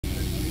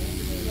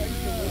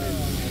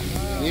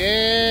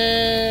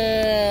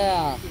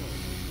Yeah!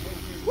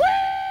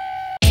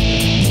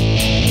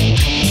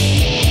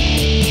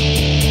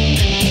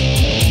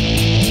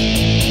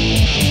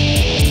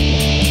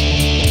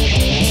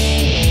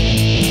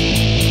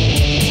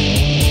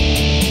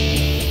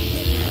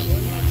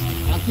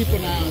 I'll keep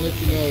an eye and let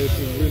you know if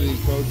it's really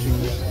encroaching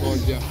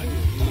towards you.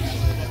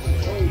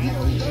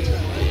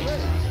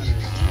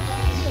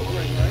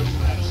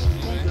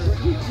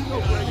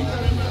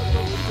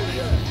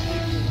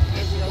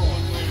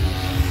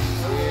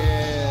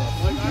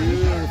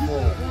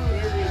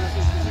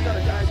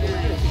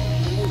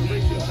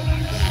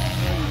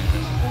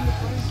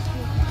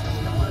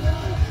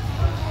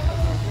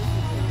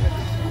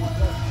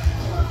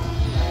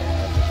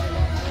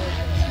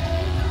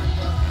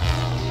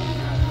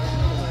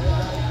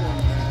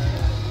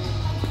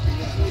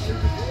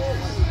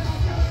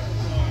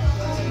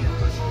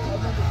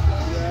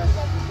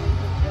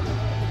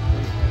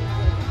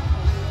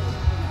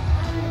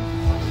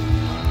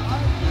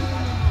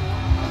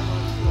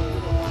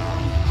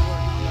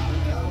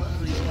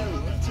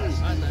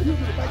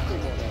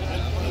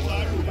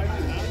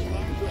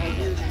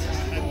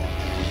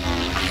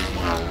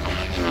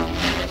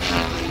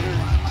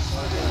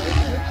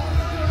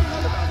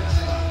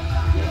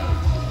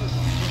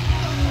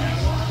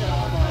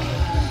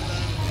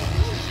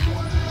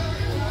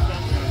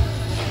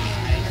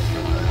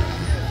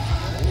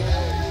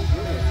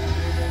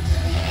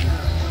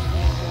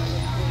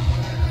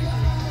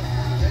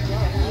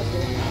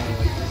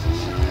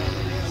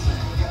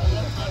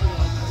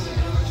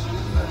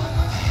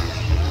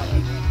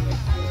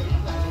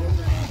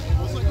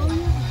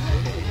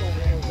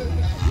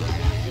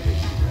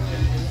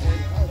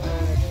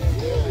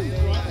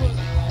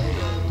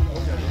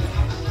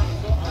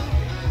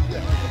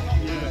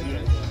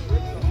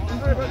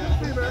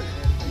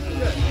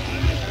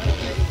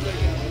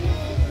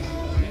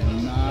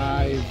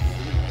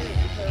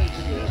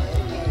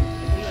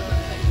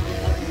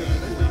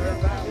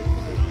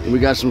 We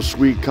got some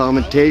sweet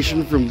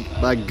commentation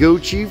by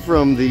Gucci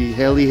from the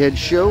Heli Head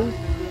Show.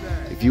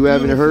 If you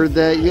haven't heard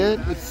that yet,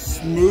 it's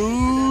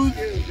smooth,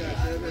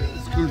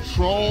 it's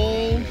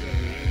controlled.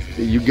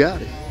 You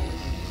got it.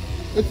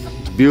 It's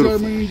beautiful.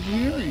 German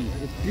engineering.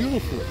 It's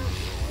beautiful.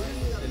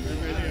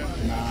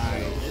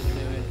 Nice.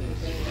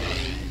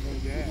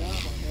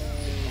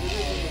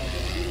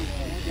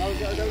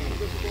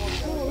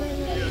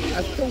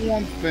 That's the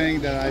one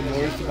thing that I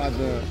noticed about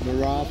the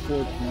RAW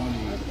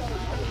 420.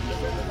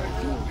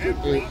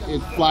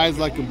 It flies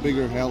like a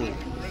bigger heli.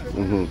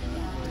 Mm-hmm.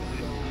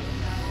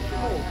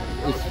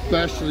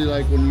 Especially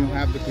like when you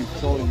have the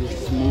control, you're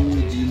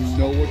smooth, you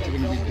know what you're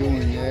going to be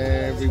doing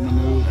every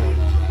maneuver.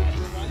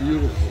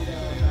 Beautiful.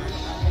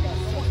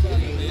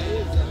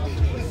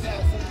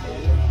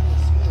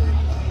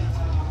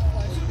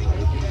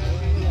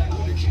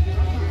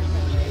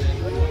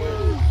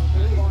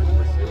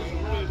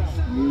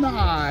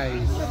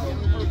 Nice.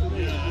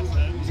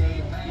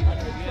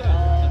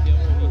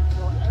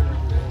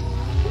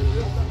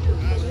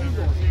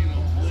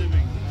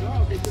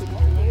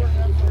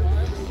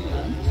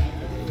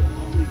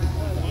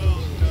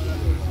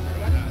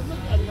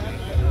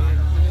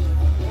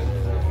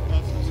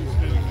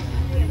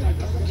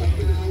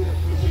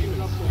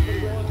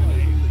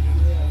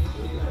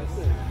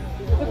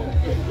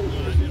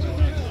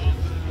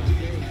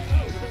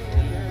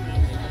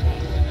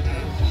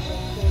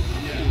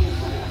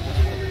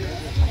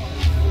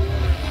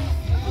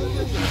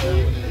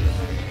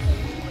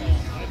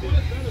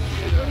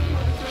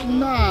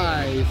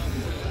 Nice.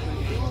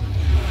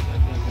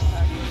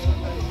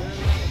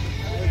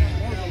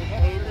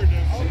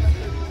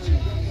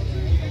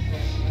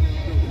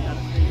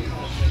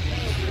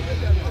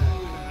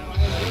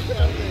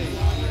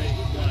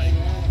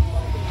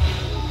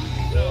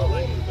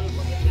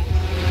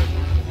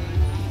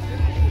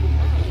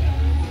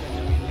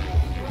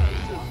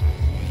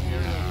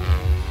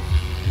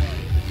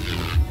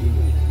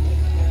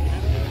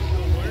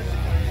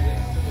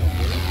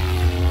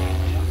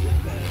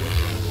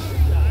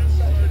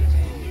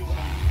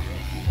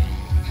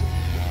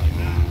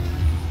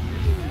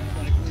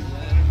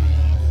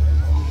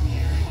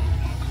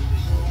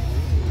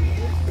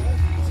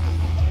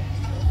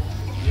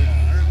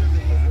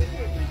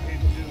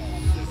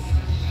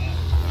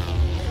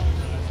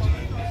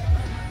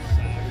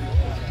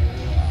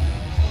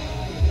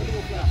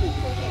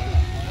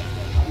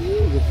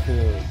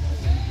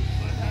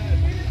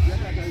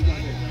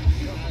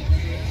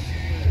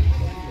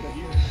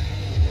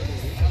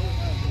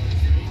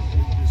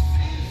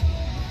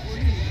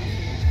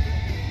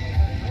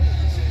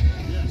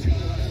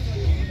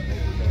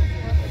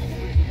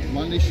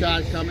 Money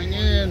shot coming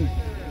in.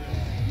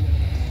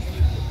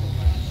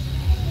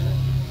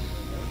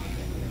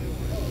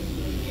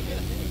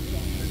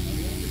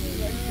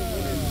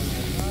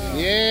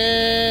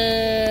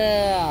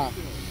 Yeah.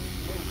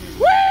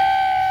 Woo!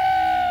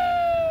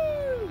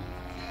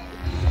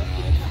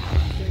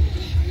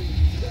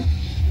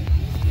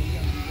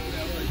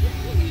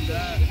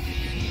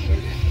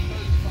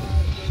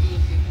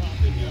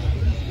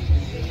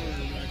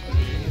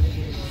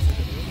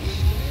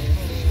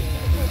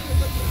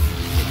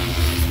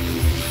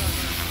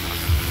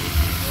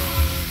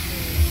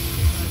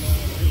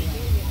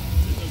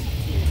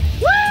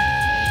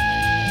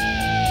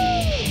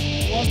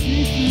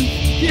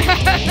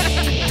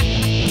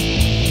 Yeah.